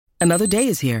Another day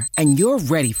is here, and you're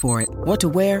ready for it. What to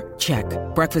wear? Check.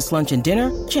 Breakfast, lunch, and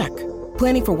dinner? Check.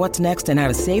 Planning for what's next and how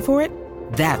to save for it?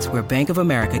 That's where Bank of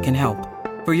America can help.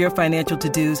 For your financial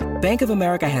to-dos, Bank of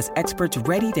America has experts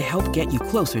ready to help get you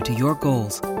closer to your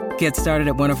goals. Get started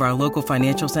at one of our local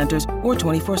financial centers or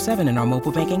 24/7 in our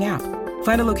mobile banking app.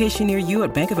 Find a location near you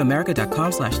at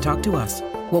bankofamerica.com/talktous.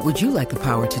 What would you like the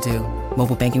power to do?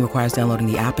 Mobile banking requires downloading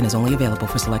the app and is only available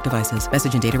for select devices.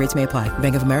 Message and data rates may apply.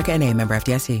 Bank of America N.A., member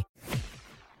FDIC.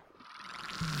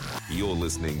 You're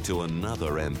listening to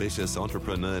another ambitious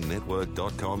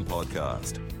entrepreneurnetwork.com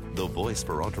podcast. The voice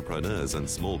for entrepreneurs and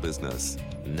small business.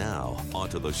 Now,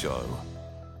 onto the show.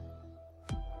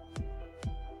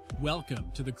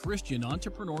 Welcome to the Christian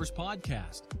Entrepreneurs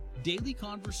Podcast. Daily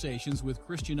conversations with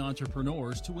Christian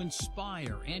entrepreneurs to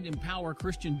inspire and empower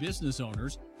Christian business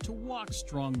owners to walk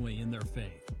strongly in their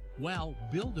faith, while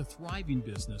build a thriving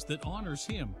business that honors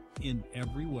Him in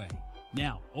every way.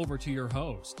 Now, over to your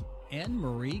host,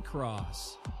 Anne-Marie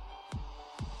Cross.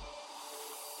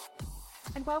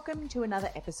 And welcome to another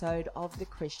episode of the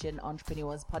Christian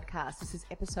Entrepreneurs Podcast. This is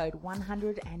episode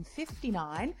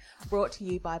 159, brought to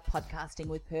you by Podcasting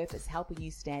with Purpose, helping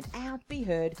you stand out, be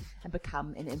heard, and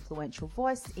become an influential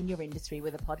voice in your industry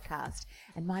with a podcast.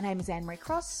 And my name is Anne-Marie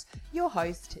Cross, your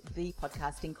host, the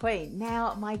Podcasting Queen.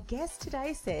 Now, my guest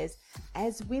today says,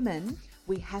 as women,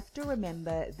 we have to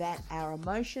remember that our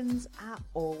emotions are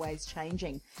always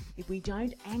changing. If we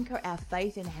don't anchor our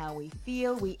faith in how we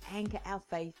feel, we anchor our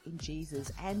faith in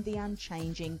Jesus and the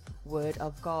unchanging Word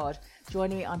of God.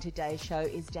 Joining me on today's show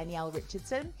is Danielle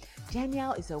Richardson.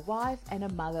 Danielle is a wife and a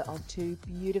mother of two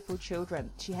beautiful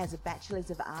children. She has a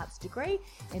Bachelor's of Arts degree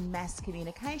in Mass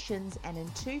Communications, and in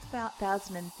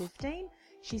 2015,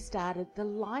 she started The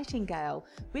Lightingale,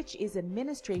 which is a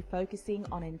ministry focusing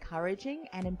on encouraging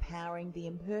and empowering the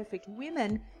imperfect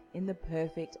women in the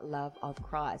perfect love of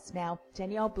Christ. Now,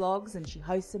 Danielle blogs and she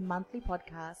hosts a monthly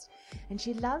podcast, and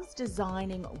she loves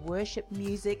designing worship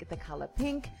music, the color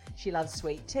pink. She loves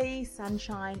sweet tea,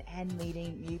 sunshine, and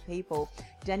meeting new people.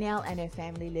 Danielle and her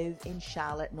family live in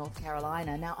Charlotte, North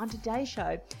Carolina. Now, on today's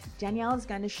show, Danielle is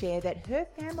going to share that her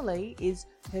family is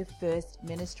her first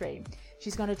ministry.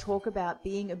 She's going to talk about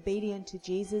being obedient to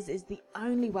Jesus is the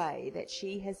only way that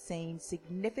she has seen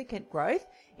significant growth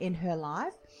in her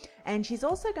life. And she's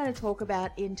also going to talk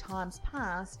about, in times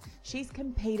past, she's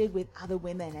competed with other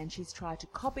women and she's tried to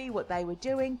copy what they were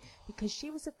doing because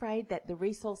she was afraid that the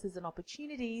resources and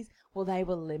opportunities, well, they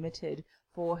were limited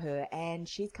for her. And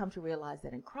she's come to realize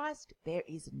that in Christ, there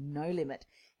is no limit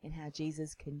in how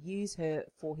Jesus can use her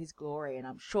for His glory. And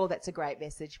I'm sure that's a great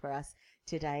message for us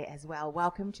today as well.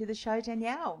 Welcome to the show,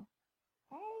 Danielle.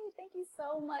 Hey, thank you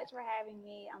so much for having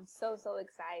me. I'm so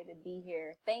excited to be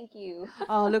here. Thank you.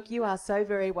 Oh, look, you are so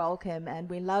very welcome. And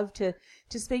we love to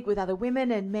speak with other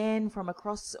women and men from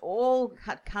across all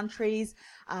countries,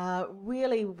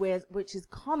 really, which is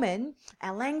common.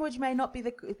 Our language may not be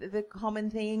the common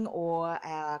thing, or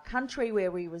our country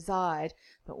where we reside,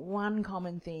 but one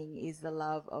common thing is the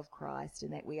love of Christ,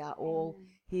 and that we are all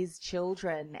His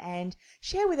children. And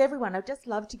share with everyone, I'd just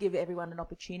love to give everyone an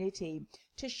opportunity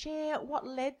to share what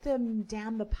led them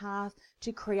down the path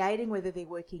to creating, whether they're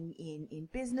working in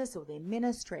business or their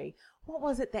ministry. What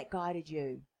was it that guided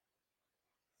you?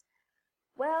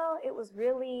 Well, it was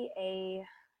really a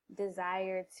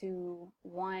desire to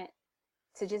want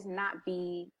to just not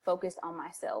be focused on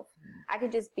myself. I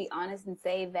could just be honest and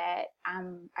say that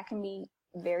I can be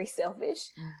very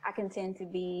selfish. I can tend to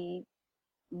be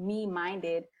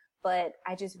me-minded, but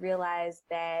I just realized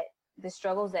that the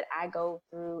struggles that I go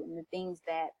through and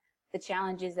the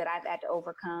challenges that I've had to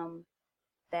overcome,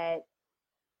 that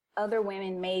other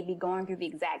women may be going through the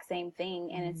exact same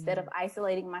thing. And instead of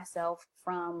isolating myself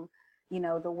from,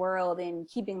 the world and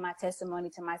keeping my testimony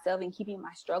to myself and keeping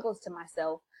my struggles to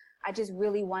myself, I just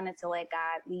really wanted to let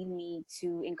God lead me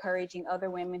to encouraging other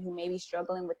women who may be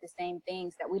struggling with the same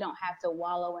things, that we don't have to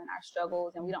wallow in our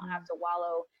struggles and we don't have to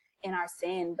wallow in our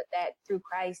sin, but that through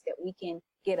Christ that we can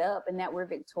get up and that we're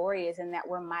victorious and that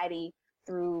we're mighty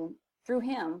through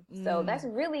Him. So that's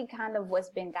really kind of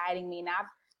what's been guiding me. Now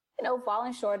I've,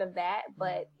 fallen short of that,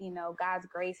 but, God's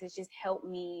grace has just helped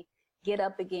me get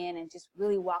up again and just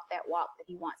really walk that walk that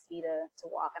He wants me to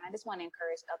walk. And I just want to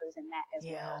encourage others in that as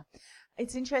well.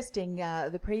 It's interesting,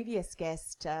 the previous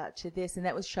guest to this, and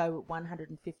that was show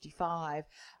 155,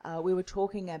 we were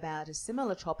talking about a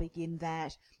similar topic in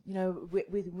that,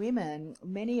 with women,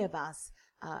 many of us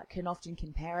can often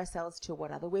compare ourselves to what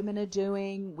other women are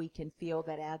doing. We can feel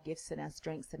that our gifts and our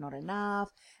strengths are not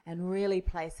enough, and really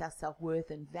place our self-worth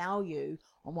and value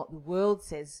on what the world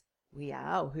says we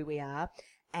are or who we are.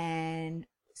 And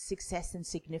success and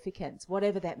significance,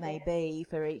 whatever that may be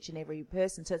for each and every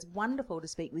person. So it's wonderful to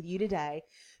speak with you today,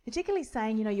 particularly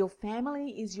saying, your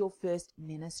family is your first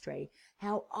ministry.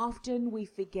 How often we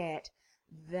forget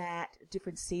that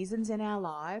different seasons in our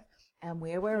life and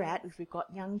where we're at, if we've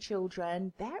got young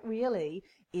children, that really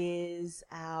is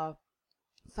our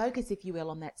focus, if you will,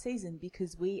 on that season,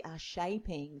 because we are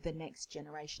shaping the next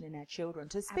generation in our children.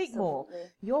 To speak more,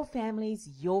 your family's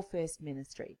your first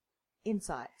ministry.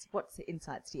 Insights. What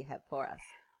insights do you have for us?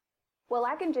 Well,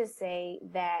 I can just say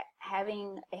that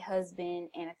having a husband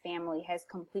and a family has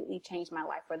completely changed my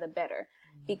life for the better.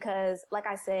 Because, like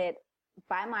I said,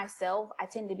 by myself, I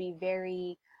tend to be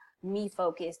very me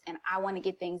focused, and I want to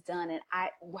get things done. And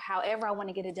however I want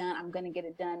to get it done, I'm going to get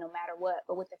it done no matter what.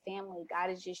 But with the family, God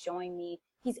is just showing me,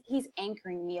 he's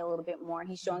anchoring me a little bit more, and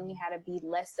he's showing me how to be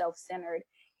less self-centered.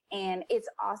 And it's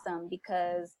awesome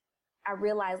because I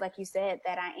realize, like you said,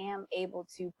 that I am able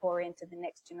to pour into the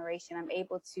next generation. I'm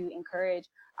able to encourage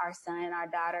our son and our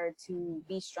daughter to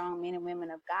be strong men and women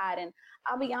of God. And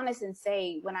I'll be honest and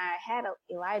say, when I had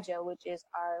Elijah, which is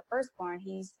our firstborn,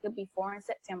 he'll be 4 in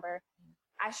September,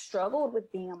 I struggled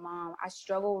with being a mom. I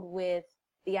struggled with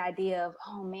the idea of,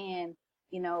 oh man,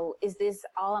 is this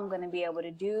all I'm going to be able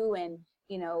to do? And,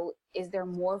 is there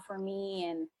more for me?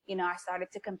 And, I started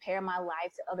to compare my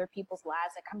life to other people's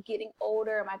lives. Like, I'm getting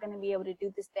older. Am I going to be able to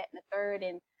do this, that, and the third?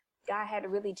 And God had to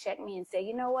really check me and say,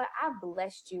 you know what? I've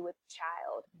blessed you with a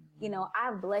child.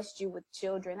 I've blessed you with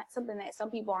children. That's something that some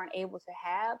people aren't able to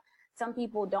have. Some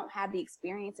people don't have the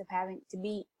experience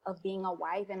of being a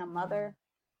wife and a mother.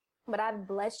 But I've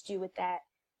blessed you with that.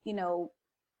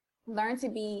 Learn to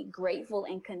be grateful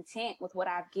and content with what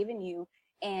I've given you.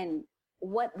 And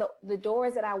what the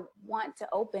doors that I want to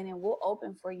open and will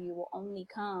open for you will only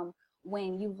come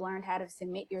when you've learned how to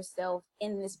submit yourself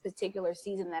in this particular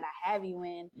season that I have you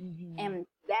in. And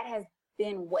that has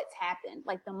been what's happened.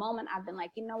 Like, the moment I've been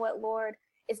like, you know what, Lord,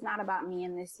 it's not about me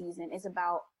in this season. It's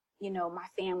about, my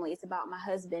family. It's about my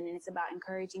husband, and it's about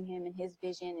encouraging him in his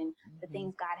vision and the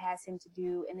things God has him to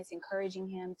do. And it's encouraging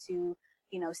him to,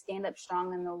 stand up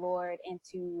strong in the Lord, and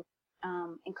to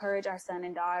encourage our son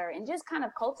and daughter, and just kind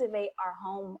of cultivate our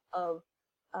home of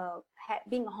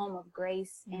being a home of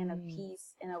grace and of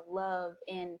peace and of love,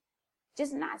 and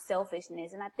just not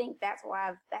selfishness. And I think that's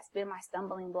been my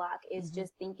stumbling block, is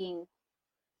just thinking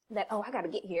that, oh, I got to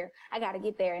get here. I got to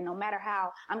get there. And no matter how,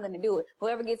 I'm going to do it.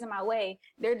 Whoever gets in my way,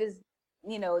 they're just,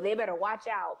 they better watch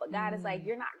out. But God is like,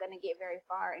 you're not going to get very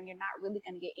far, and you're not really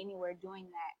going to get anywhere doing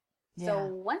that. So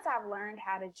once I've learned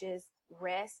how to just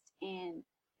rest and,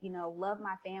 love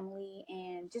my family,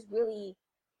 and just really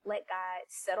let God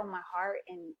settle my heart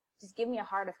and just give me a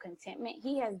heart of contentment,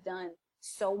 he has done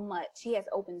so much. He has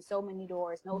opened so many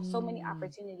doors, so many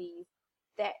opportunities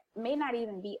that may not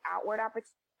even be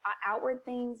outward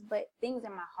things, but things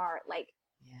in my heart, like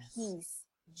peace,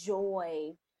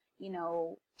 joy,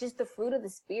 just the fruit of the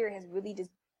Spirit has really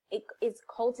just, it's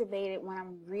cultivated when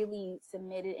I'm really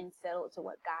submitted and settled to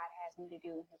what God has me to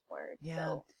do in his word.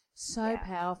 So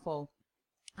powerful.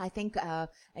 I think,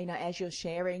 as you're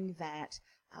sharing that,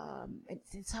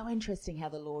 it's so interesting how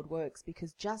the Lord works,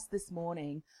 because just this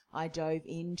morning I dove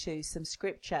into some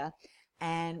scripture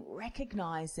and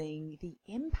recognizing the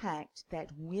impact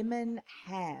that women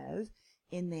have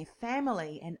in their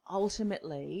family, and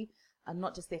ultimately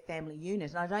not just their family unit.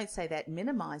 And I don't say that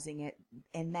minimizing it,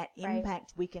 and that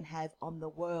impact we can have on the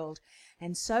world.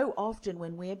 And so often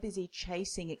when we're busy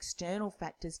chasing external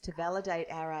factors to validate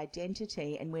our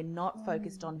identity, and we're not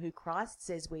focused on who Christ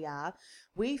says we are,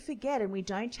 we forget and we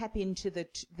don't tap into the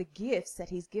gifts that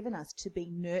he's given us to be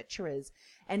nurturers.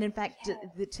 And in fact,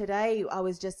 today I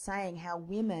was just saying how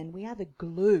women, we are the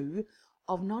glue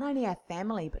of not only our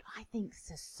family, but I think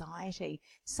society.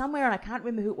 Somewhere, and I can't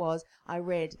remember who it was, I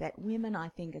read that women, I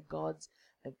think, are God's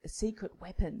secret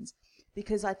weapons.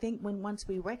 Because I think once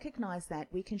we recognize that,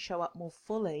 we can show up more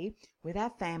fully with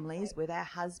our families, with our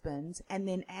husbands, and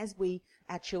then as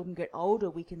our children get older,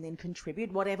 we can then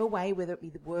contribute whatever way, whether it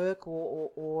be the work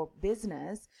or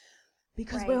business.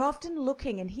 Because we're often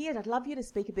looking, and here I'd love you to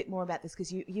speak a bit more about this,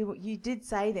 because you did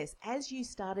say this, as you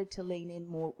started to lean in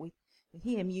more with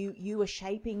him, you were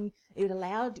shaping, it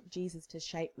allowed Jesus to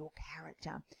shape your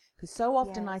character. Because so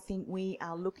often I think we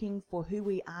are looking for who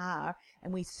we are,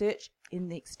 and we search in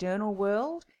the external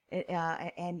world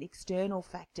and external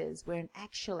factors, when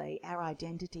actually our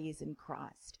identity is in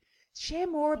Christ. Share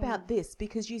more about this,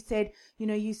 because you said,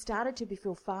 you started to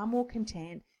feel far more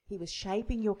content. He was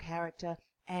shaping your character,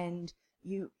 and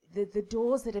the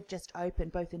doors that have just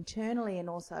opened, both internally and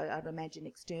also, I'd imagine,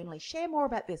 externally. Share more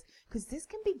about this, because this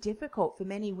can be difficult for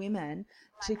many women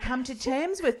to come to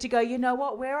terms with, to go, you know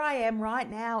what, where I am right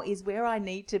now is where I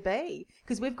need to be,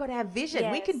 because we've got our vision.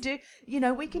 Yes. We can do,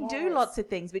 we can do lots of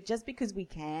things, but just because we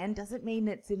can doesn't mean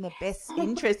it's in the best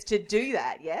interest to do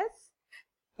that, yes?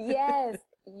 Yes,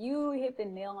 you hit the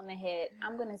nail on the head.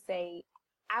 I'm going to say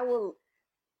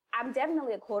I'm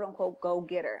definitely a quote unquote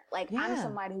go-getter. Like, I'm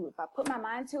somebody who, if I put my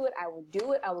mind to it, I will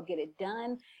do it. I will get it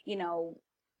done.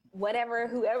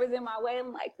 Whoever's in my way,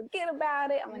 I'm like, forget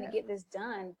about it. I'm going to get this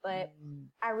done. But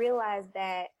I realize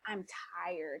that I'm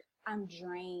tired. I'm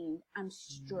drained. I'm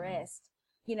stressed.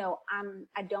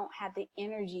 I don't have the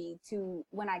energy to,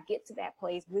 when I get to that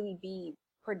place, really be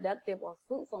productive or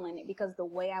fruitful in it, because the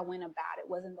way I went about it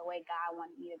wasn't the way God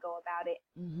wanted me to go about it.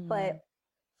 But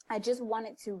I just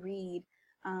wanted to read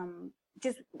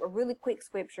just a really quick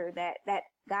scripture that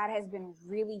God has been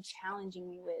really challenging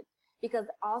me with, because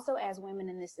also as women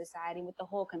in this society, with the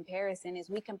whole comparison, is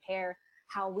we compare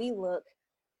how we look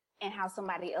and how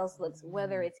somebody else looks,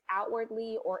 whether it's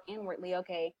outwardly or inwardly.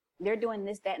 Okay, they're doing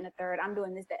this, that, and the third. I'm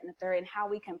doing this, that, and the third, and how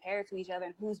we compare to each other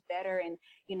and who's better, and,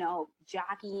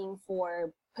 jockeying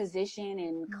for position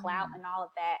and clout and all of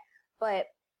that. But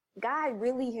God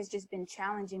really has just been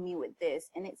challenging me with this.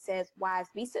 And it says, wives,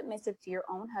 be submissive to your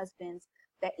own husbands,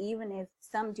 that even if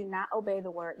some do not obey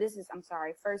the word,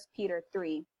 1 Peter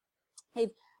 3. If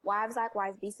wives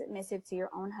likewise be submissive to your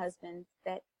own husbands,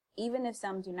 that even if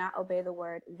some do not obey the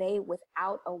word, they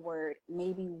without a word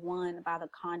may be won by the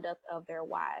conduct of their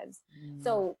wives.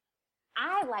 So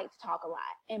I like to talk a lot,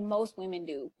 and most women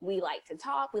do. We like to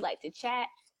talk, we like to chat,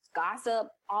 gossip,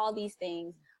 all these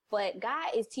things. But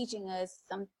God is teaching us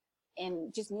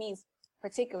and just me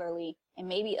particularly, and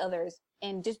maybe others,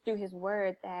 and just through his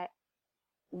word, that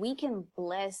we can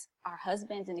bless our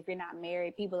husbands, and if you're not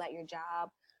married, people at your job,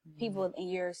 people in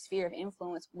your sphere of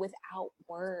influence, without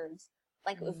words.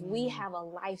 Like, if we have a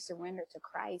life surrendered to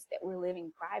Christ that we're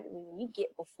living privately, when we get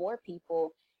before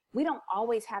people, we don't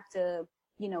always have to,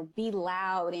 be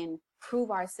loud and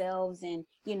prove ourselves and,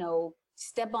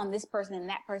 step on this person and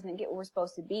that person and get where we're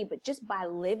supposed to be. But just by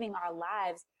living our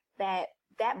lives, that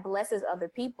blesses other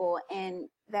people, and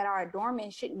that our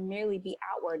adornment shouldn't merely be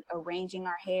outward, arranging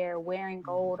our hair, wearing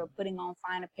gold, or putting on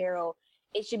fine apparel.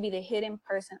 It should be the hidden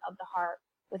person of the heart,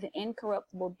 with an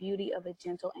incorruptible beauty of a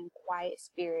gentle and quiet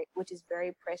spirit, which is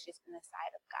very precious in the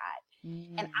sight of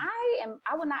God. And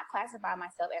I would not classify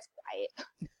myself as quiet.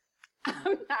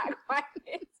 I'm not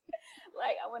quiet.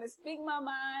 Like, I want to speak my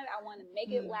mind. I want to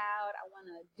make it loud. I want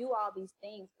to do all these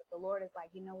things. But the Lord is like,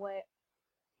 you know what?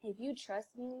 If you trust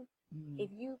me, if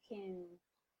you can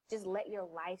just let your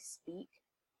life speak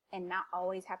and not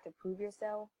always have to prove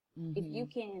yourself, if you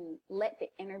can let the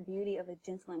inner beauty of a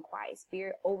gentle and quiet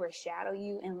spirit overshadow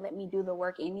you and let me do the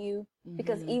work in you,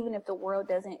 because even if the world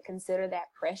doesn't consider that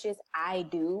precious, I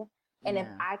do. And if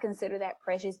I consider that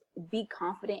precious, be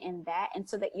confident in that. And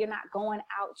so that you're not going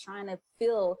out trying to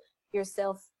fill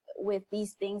yourself with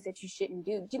these things that you shouldn't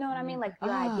do. Do you know what I mean? Like,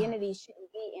 your identity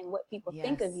shouldn't be in what people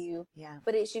think of you,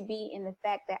 but it should be in the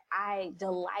fact that I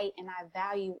delight and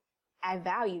I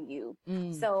value you.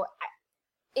 So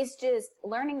it's just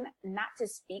learning not to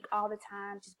speak all the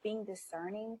time, just being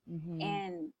discerning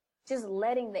and just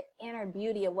letting the inner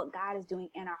beauty of what God is doing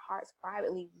in our hearts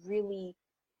privately really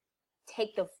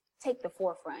take the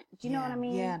forefront. Do you know what I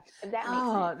mean? Yeah. If that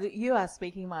makes sense. You are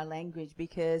speaking my language,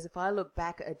 because if I look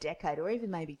back a decade or even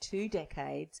maybe 2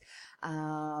 decades,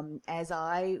 as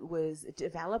I was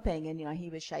developing and, he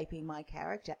was shaping my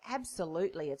character,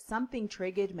 absolutely, if something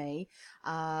triggered me,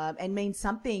 and means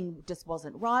something just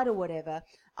wasn't right or whatever,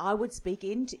 I would speak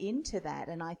into that.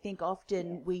 And I think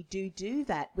often we do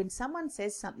that. When someone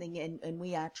says something and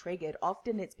we are triggered,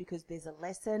 often it's because there's a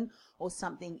lesson or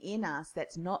something in us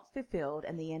that's not fulfilled,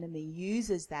 and the enemy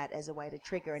uses that as a way to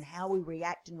trigger. And how we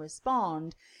react and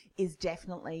respond is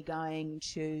definitely going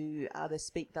to either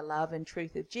speak the love and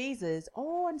truth of Jesus,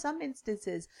 or in some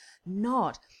instances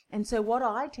not. And so what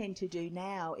I tend to do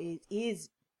now is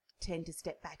tend to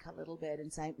step back a little bit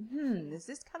and say, is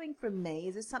this coming from me?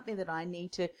 Is this something that I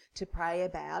need to pray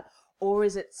about? Or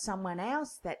is it someone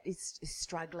else that is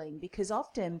struggling? Because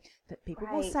often that people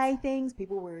will say things,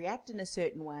 people will react in a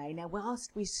certain way. Now,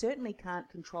 whilst we certainly can't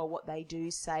control what they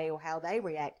do say or how they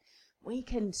react, we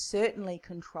can certainly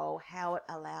control how it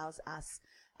allows us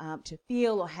to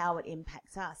feel, or how it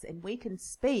impacts us. And we can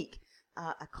speak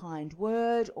a kind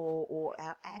word, or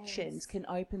our actions can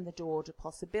open the door to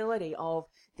possibility of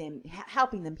them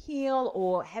helping them heal,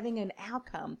 or having an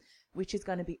outcome which is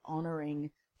going to be honoring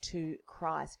to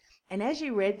Christ. And as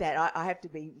you read that, I have to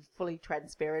be fully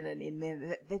transparent and in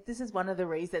there that this is one of the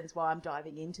reasons why I'm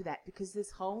diving into that, because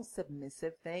this whole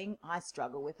submissive thing, I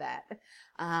struggle with that.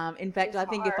 In fact, I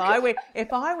think if I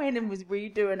went and was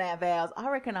redoing our vows, I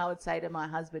reckon I would say to my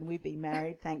husband, we've been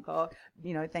married, thank God,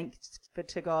 thanks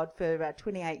to God for about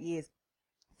 28 years.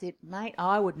 Said, mate,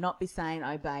 I would not be saying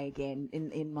obey again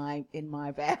in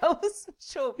my vows,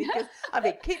 sure, because I've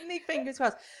been keeping my fingers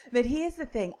crossed. But here's the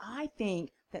thing: I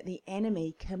think that the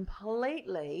enemy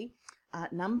completely,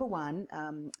 number one,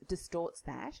 distorts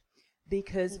that,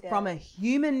 because from a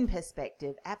human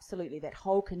perspective, absolutely, that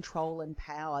whole control and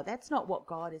power, that's not what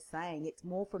God is saying. It's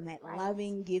more from that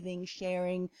loving, giving,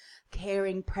 sharing,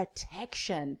 caring,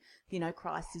 protection.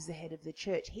 Christ is the head of the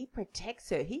church. He protects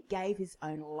her. He gave his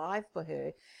own life for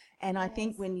her. And I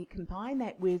think when you combine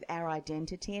that with our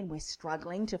identity, and we're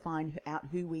struggling to find out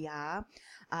who we are,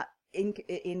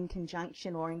 in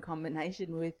conjunction or in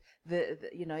combination with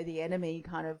the enemy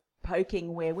kind of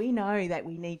poking where we know that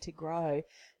we need to grow,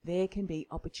 there can be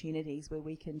opportunities where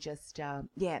we can just,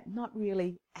 not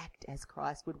really act as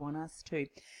Christ would want us to.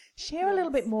 Share a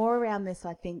little bit more around this,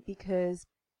 I think, because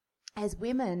as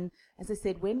women, as I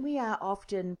said, when we are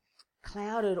often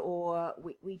clouded or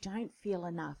we don't feel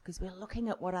enough because we're looking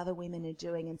at what other women are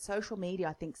doing, and social media,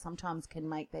 I think, sometimes can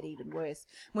make that even worse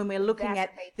when we're looking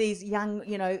at these young,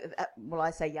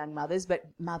 I say young mothers, but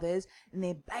mothers, and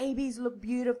their babies look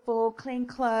beautiful, clean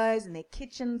clothes, and their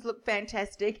kitchens look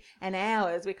fantastic, and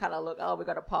ours, we kind of look, we've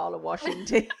got a pile of washing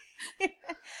to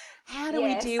How do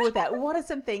we deal with that? What are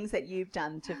some things that you've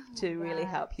done to really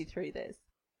help you through this?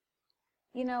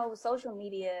 Social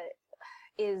media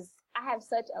I have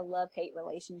such a love-hate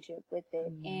relationship with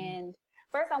it. And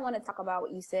first I want to talk about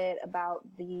what you said about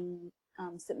the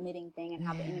submitting thing and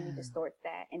how the enemy distorts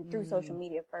that, and through social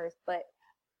media first. But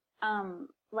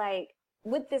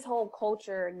with this whole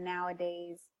culture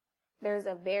nowadays, there's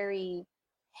a very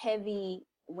heavy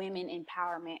women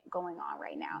empowerment going on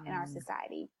right now in our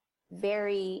society.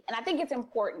 And I think it's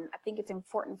important. I think it's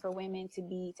important for women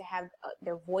to have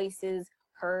their voices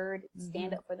heard,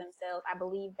 stand up for themselves. I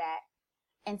believe that.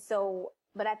 And so,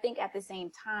 but I think at the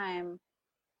same time,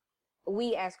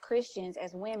 we as Christians,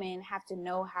 as women, have to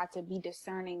know how to be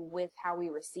discerning with how we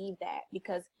receive that.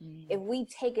 Because if we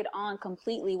take it on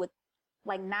completely with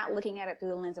not looking at it through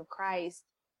the lens of Christ,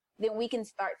 then we can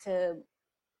start to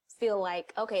feel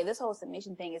like, okay, this whole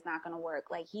submission thing is not going to work.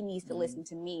 Like, he needs to listen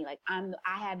to me. Like,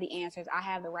 I have the answers. I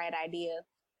have the right idea.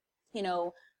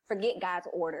 Forget God's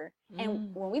order.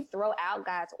 And when we throw out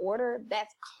God's order, that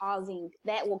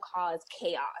will cause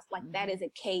chaos. That is a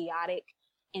chaotic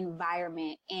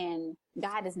environment, and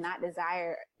God does not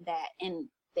desire that. And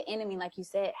the enemy, like you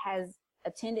said, has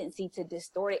a tendency to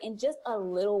distort it in just a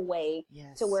little way,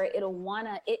 to where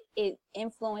it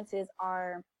influences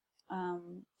our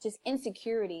just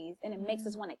insecurities, and it makes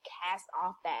us want to cast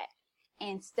off that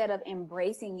instead of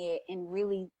embracing it and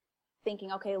really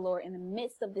thinking, okay, Lord, in the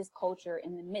midst of this culture,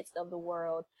 in the midst of the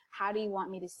world, how do you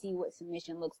want me to see what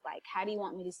submission looks like? How do you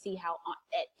want me to see how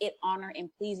it honor and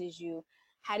pleases you?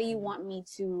 How do you want me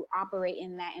to operate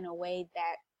in that in a way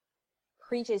that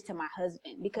preaches to my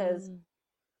husband? Because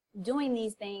doing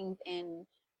these things, and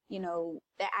the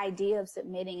idea of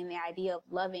submitting and the idea of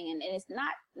loving, and it's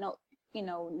not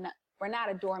we're not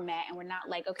a doormat, and we're not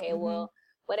like, okay, well,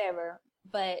 whatever,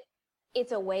 but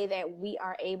it's a way that we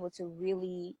are able to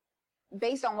really,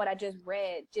 based on what I just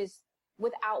read, just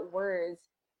without words,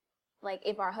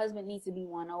 if our husband needs to be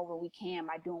won over, we can,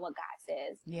 by doing what God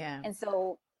says. Yeah. And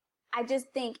so I just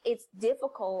think it's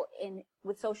difficult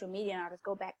with social media, and I'll just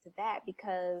go back to that,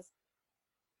 because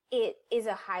it is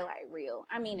a highlight reel.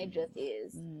 I mean, it just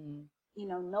is.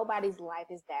 Nobody's life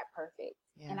is that perfect.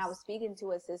 Yes. And I was speaking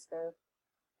to a sister,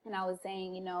 and I was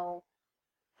saying,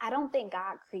 I don't think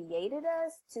God created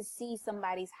us to see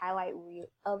somebody's highlight reel,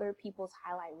 other people's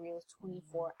highlight reels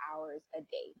 24 hours a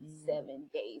day, 7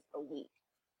 days a week.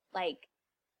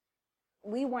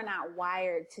 We were not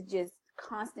wired to just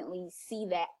constantly see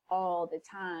that all the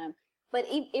time. But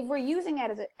if we're using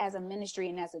it as a ministry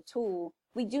and as a tool,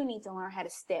 we do need to learn how to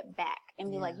step back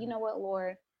and be like, you know what,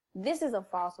 Lord, this is a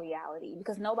false reality,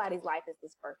 because nobody's life is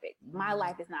this perfect. My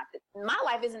life is not. My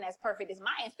life isn't as perfect as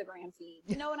my Instagram feed.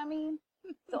 You know what I mean?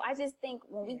 So I just think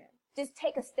when we just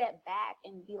take a step back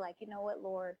and be like, you know what,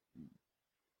 Lord,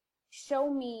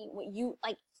 show me what you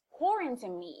pour into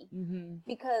me,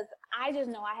 because I just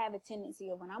know I have a tendency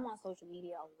of, when I'm on social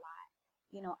media a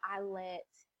lot, I let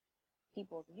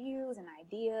people's views and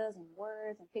ideas and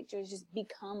words and pictures just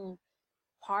become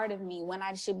part of me, when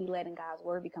I should be letting God's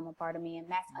word become a part of me. And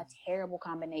that's a terrible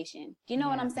combination. Do you know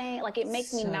what I'm saying? It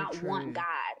makes me not want God,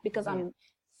 because I'm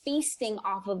feasting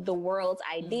off of the world's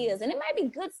ideas. And it might be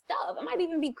good stuff. It might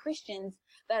even be Christians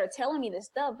that are telling me this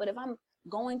stuff. But if I'm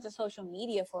going to social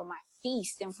media for my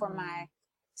feast and for my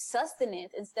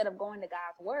sustenance instead of going to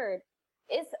God's word,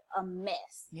 it's a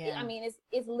mess. Yeah. I mean,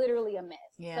 it's literally a mess.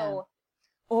 Yeah. So,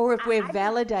 or if we're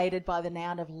validated by the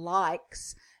amount of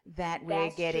likes that we're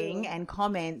That's getting true. and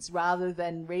comments, rather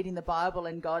than reading the Bible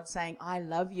and God saying, I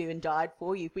love you and died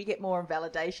for you. If we get more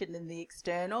validation in the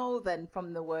external than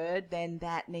from the word, then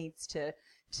that needs to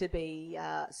be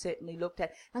certainly looked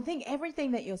at. I think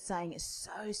everything that you're saying is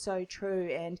so true.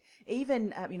 And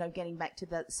even, getting back to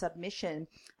the submission,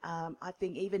 I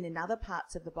think even in other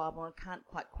parts of the Bible, I can't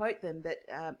quite quote them, but,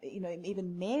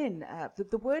 even men,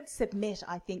 the word submit,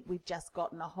 I think we've just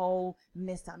gotten a whole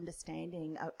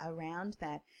misunderstanding around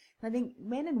that. And I think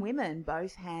men and women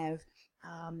both have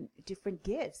different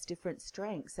gifts, different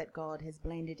strengths that God has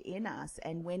blended in us.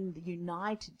 And when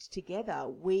united together,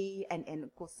 we, and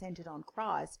of course centered on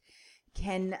Christ,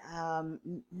 can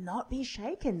not be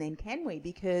shaken then, can we?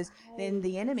 Because then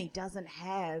the enemy doesn't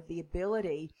have the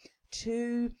ability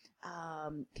to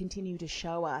continue to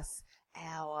show us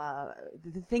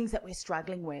the things that we're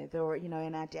struggling with, or,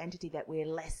 an identity that we're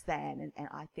less than. And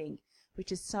I think,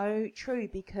 which is so true,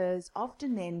 because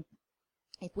often then,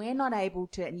 if we're not able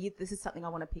to, and this is something I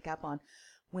want to pick up on,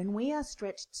 when we are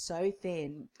stretched so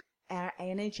thin, our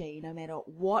energy, no matter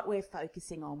what we're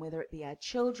focusing on, whether it be our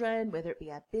children, whether it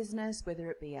be our business, whether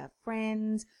it be our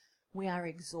friends, we are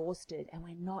exhausted and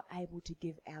we're not able to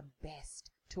give our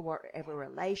best to whatever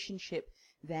relationship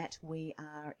that we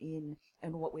are in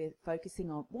and what we're focusing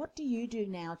on. What do you do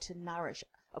now to nourish?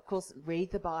 Of course,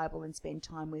 read the Bible and spend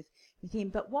time with Him,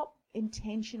 but what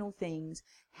intentional things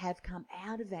have come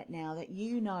out of that now that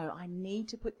I need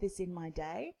to put this in my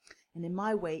day and in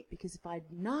my week, because if I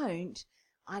don't,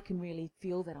 I can really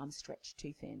feel that I'm stretched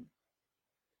too thin?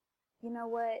 You know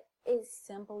what? It's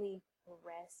simply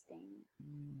resting.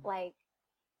 Like,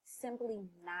 simply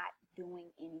not doing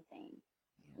anything.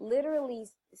 Yeah. Literally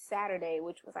Saturday,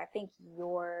 which was, I think,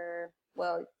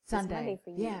 Sunday. Monday for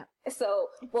you. Yeah. So,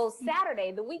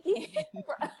 Saturday, the weekend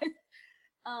for us.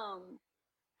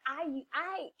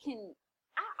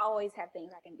 I always have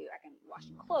things I can do. I can wash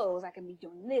clothes. I can be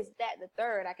doing this, that, the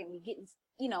third. I can be getting,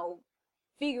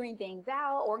 figuring things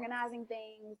out, organizing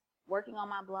things, working on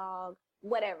my blog,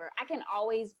 whatever. I can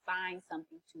always find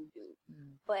something to do.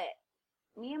 But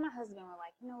me and my husband were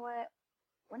like, you know what?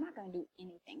 We're not going to do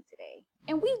anything today.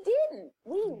 And we didn't.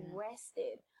 We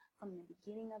rested from the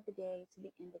beginning of the day to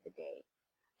the end of the day.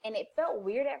 And it felt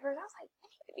weird at first. I was like, I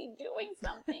need to be doing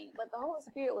something. But the Holy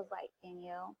Spirit was like,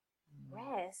 Danielle,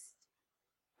 rest.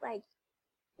 Like,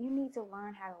 you need to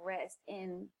learn how to rest.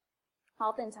 And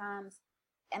oftentimes,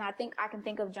 and I think I can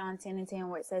think of John 10:10,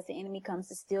 where it says the enemy comes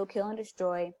to steal, kill, and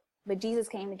destroy. But Jesus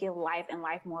came to give life and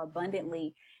life more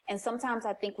abundantly. And sometimes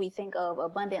I think we think of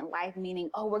abundant life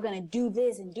meaning, oh, we're going to do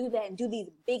this and do that and do these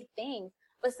big things.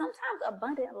 But sometimes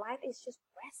abundant life is just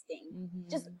resting,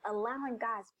 just allowing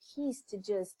God's peace to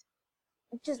just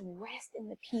rest in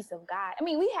the peace of God. I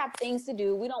mean, we have things to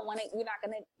do. We're not going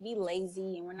to be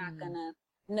lazy, and we're not going to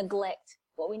neglect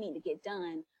what we need to get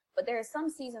done. But there are some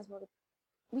seasons where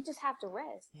we just have to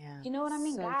rest. Yeah, you know what I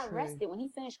mean? So God rested. When He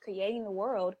finished creating the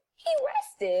world, He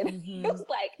rested. He was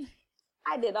like,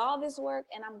 I did all this work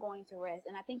and I'm going to rest.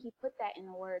 And I think He put that in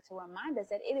the word to remind us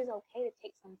that it is okay to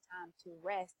take some time to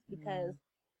rest, because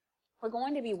we're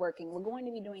going to be working. We're going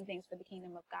to be doing things for the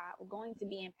kingdom of God. We're going to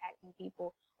be impacting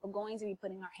people. We're going to be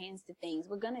putting our hands to things.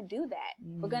 We're going to do that.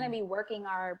 We're going to be working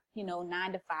our, 9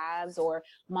 to 5s, or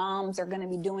moms are going to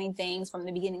be doing things from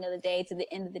the beginning of the day to the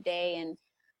end of the day.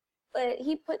 But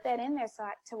He put that in there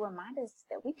to remind us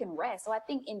that we can rest. So I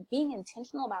think in being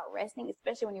intentional about resting,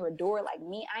 especially when you're a doer like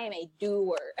me, I am a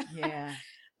doer. Yeah.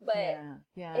 But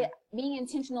being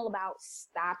intentional about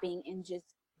stopping and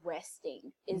just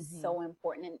resting is so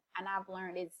important. And I've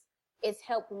learned it's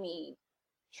helped me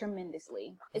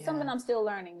tremendously. It's something I'm still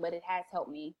learning, but it has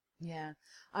helped me. Yeah,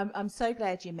 I'm so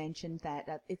glad you mentioned that.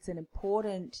 It's an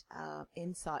important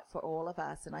insight for all of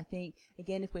us. And I think,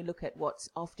 again, if we look at what's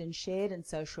often shared in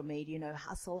social media,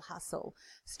 hustle,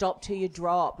 stop till you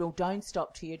drop, or don't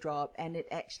stop till you drop. And it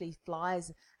actually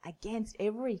flies against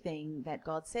everything that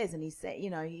God says. And He said,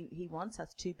 He wants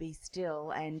us to be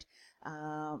still and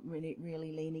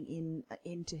really leaning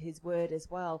into His word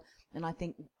as well. And I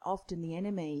think often the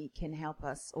enemy can help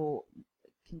us, or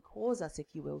can cause us, if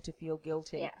you will, to feel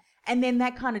guilty. Yeah. And then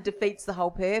that kind of defeats the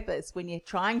whole purpose. When you're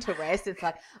trying to rest, it's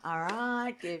like, all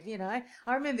right,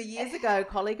 I remember years ago, a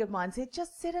colleague of mine said,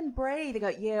 just sit and breathe. I go,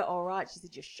 yeah, all right. She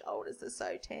said, your shoulders are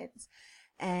so tense.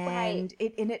 And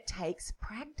it takes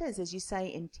practice, as you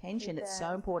say, intention. It's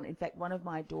so important. In fact, one of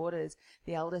my daughters,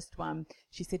 the eldest one,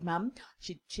 she said, Mum,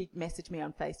 she messaged me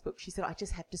on Facebook. She said, I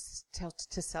just have to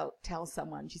tell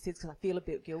someone. She says, because I feel a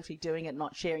bit guilty doing it,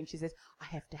 not sharing. She says, I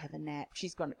have to have a nap.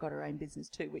 She's got her own business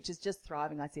too, which is just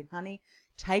thriving. I said, honey,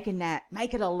 take a nap,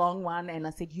 make it a long one. And I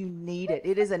said, you need it.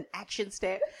 It is an action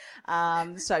step.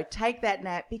 So take that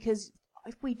nap, because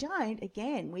if we don't,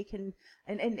 again, we can,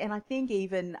 and I think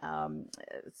even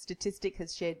statistic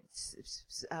has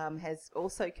has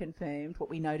also confirmed what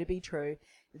we know to be true,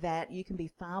 that you can be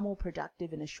far more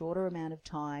productive in a shorter amount of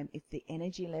time if the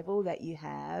energy level that you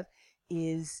have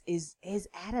is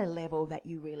at a level that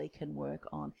you really can work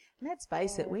on. And let's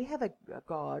face it, we have a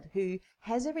God who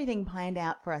has everything planned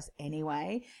out for us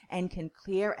anyway and can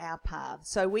clear our path.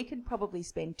 So we could probably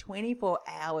spend 24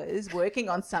 hours working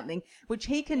on something which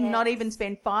he can not even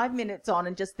spend 5 minutes on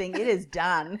and just think it is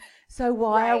done. So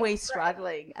why are we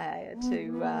struggling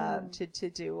to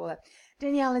do all that?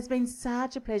 Danielle, it's been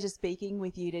such a pleasure speaking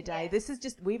with you today. This is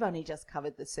we've only just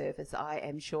covered the surface, I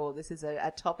am sure. This is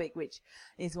a topic which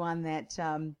is one that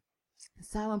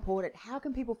so important. How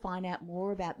can people find out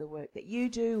more about the work that you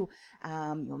do,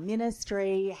 your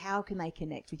ministry? How can they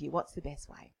connect with you? What's the best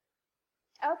way?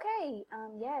 Okay.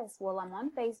 Yes. Well, I'm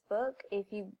on Facebook.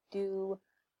 If you do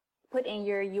put in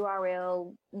your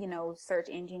URL, search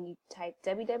engine, you type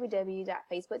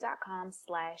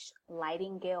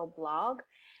www.facebook.com/lightingaleblog.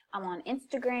 I'm on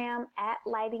Instagram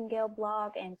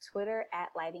 @lightingaleblog and Twitter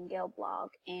 @lightingaleblog.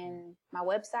 And my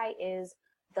website is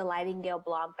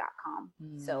thelightingaleblog.com.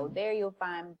 So there you'll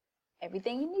find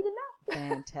everything you need to know.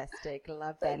 Fantastic.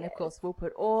 Love that. And of course, we'll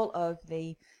put all of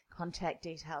the contact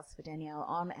details for Danielle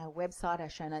on our website, our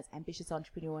show notes,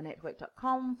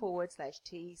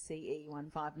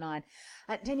 ambitiousentrepreneurnetwork.com/TCE159.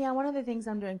 Danielle, one of the things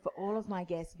I'm doing for all of my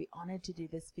guests, I'd be honoured to do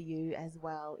this for you as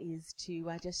well, is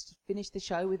to just finish the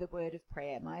show with a word of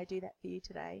prayer. May I do that for you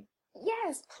today?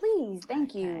 Yes, please.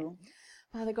 Thank you.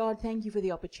 Father God, thank you for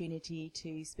the opportunity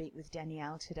to speak with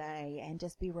Danielle today and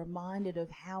just be reminded of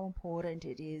how important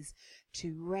it is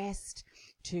to rest,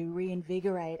 to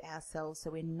reinvigorate ourselves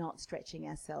so we're not stretching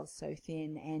ourselves so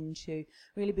thin, and to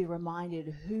really be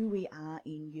reminded who we are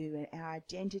in you, and our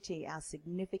identity, our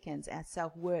significance, our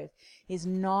self-worth is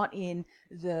not in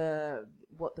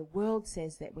what the world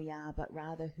says that we are, but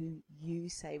rather who you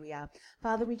say we are.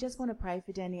 Father, we just want to pray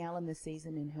for Danielle in the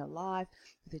season in her life,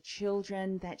 for the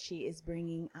children that she is bringing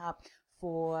up,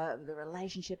 for the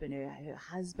relationship and her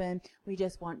husband. We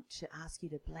just want to ask you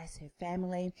to bless her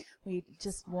family. We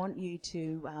just want you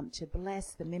to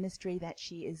bless the ministry that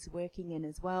she is working in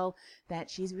as well, that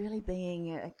she's really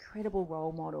being a credible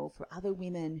role model for other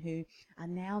women who are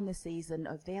now in the season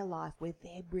of their life where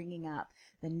they're bringing up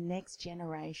the next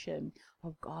generation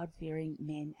of God-fearing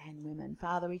men and women.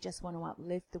 Father, we just want to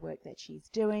uplift the work that she's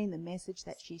doing, the message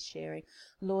that she's sharing.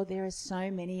 Lord, there are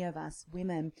so many of us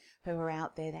women who are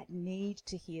out there that need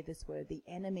to hear this word. The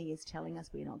enemy is telling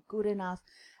us we're not good enough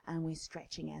and we're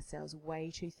stretching ourselves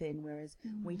way too thin, whereas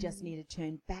we just need to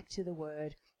turn back to the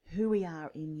word, who we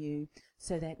are in you,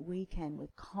 so that we can,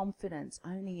 with confidence,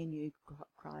 only in you,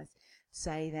 Christ,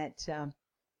 say that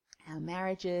our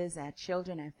marriages, our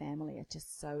children, our family are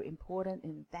just so important,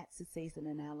 and that's the season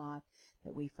in our life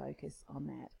that we focus on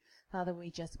that. Father,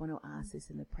 we just want to ask this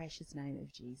in the precious name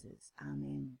of Jesus.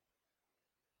 Amen.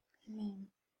 Amen.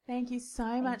 Thank you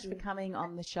so much for coming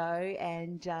on the show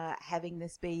and having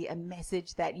this be a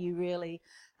message that you really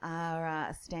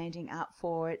are standing up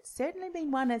for. It's certainly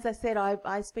been one, as I said,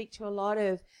 I speak to a lot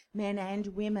of men and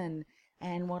women,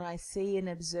 and what I see and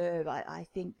observe, I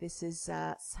think this is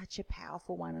such a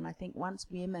powerful one. And I think once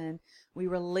women, we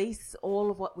release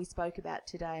all of what we spoke about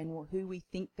today and who we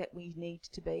think that we need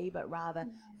to be, but rather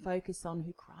focus on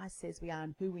who Christ says we are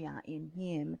and who we are in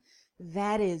him,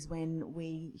 that is when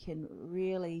we can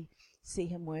really see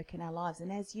him work in our lives.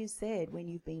 And as you said, when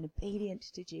you've been obedient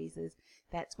to Jesus,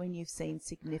 that's when you've seen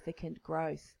significant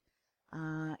growth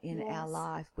in our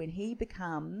life. When he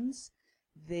becomes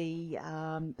the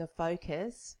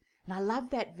focus. And I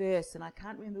love that verse, and I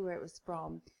can't remember where it was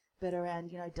from, but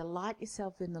around, delight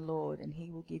yourself in the Lord and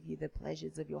he will give you the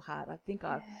pleasures of your heart. I think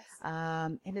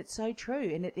and it's so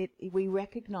true. And we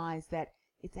recognize that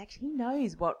it's actually, he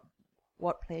knows what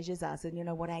pleasures us and,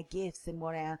 what our gifts and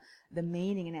what the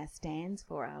meaning and our stands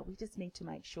for are. We just need to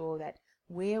make sure that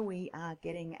where we are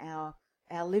getting our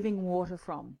living water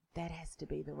from, that has to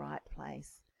be the right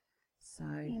place. So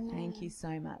Thank you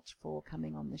so much for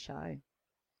coming on the show.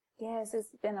 Yes, it's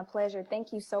been a pleasure.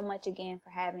 Thank you so much again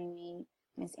for having me,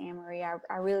 Miss Anne-Marie.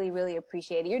 I really, really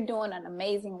appreciate it. You're doing an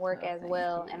amazing work as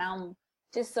well. You. And I'm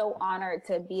just so honored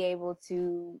to be able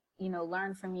to,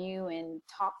 learn from you and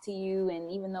talk to you.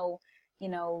 And even though,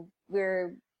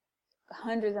 we're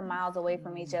hundreds of miles away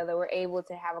from each other, we're able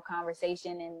to have a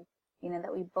conversation, and,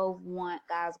 that we both want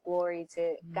God's glory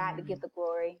God to get the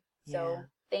glory. So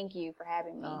thank you for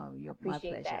having me. Oh,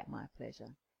 Appreciate that. My pleasure.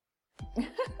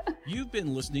 You've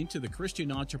been listening to the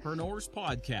Christian Entrepreneurs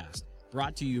Podcast,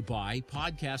 brought to you by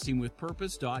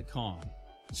podcastingwithpurpose.com.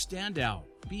 Stand out,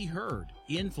 be heard,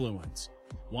 influence.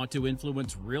 Want to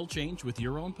influence real change with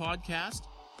your own podcast?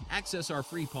 Access our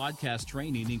free podcast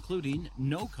training, including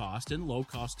no-cost and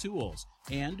low-cost tools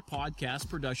and podcast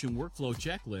production workflow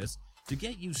checklist to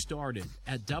get you started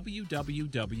at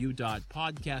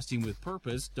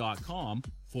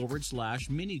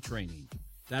www.podcastingwithpurpose.com/mini training.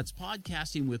 That's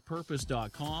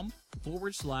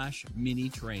podcastingwithpurpose.com/mini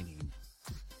training.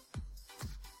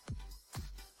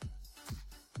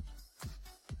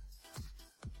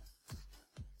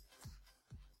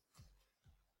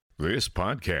 This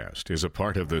podcast is a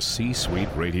part of the C-Suite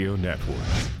Radio Network.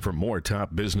 For more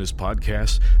top business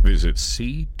podcasts, visit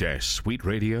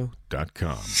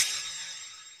c-suiteradio.com.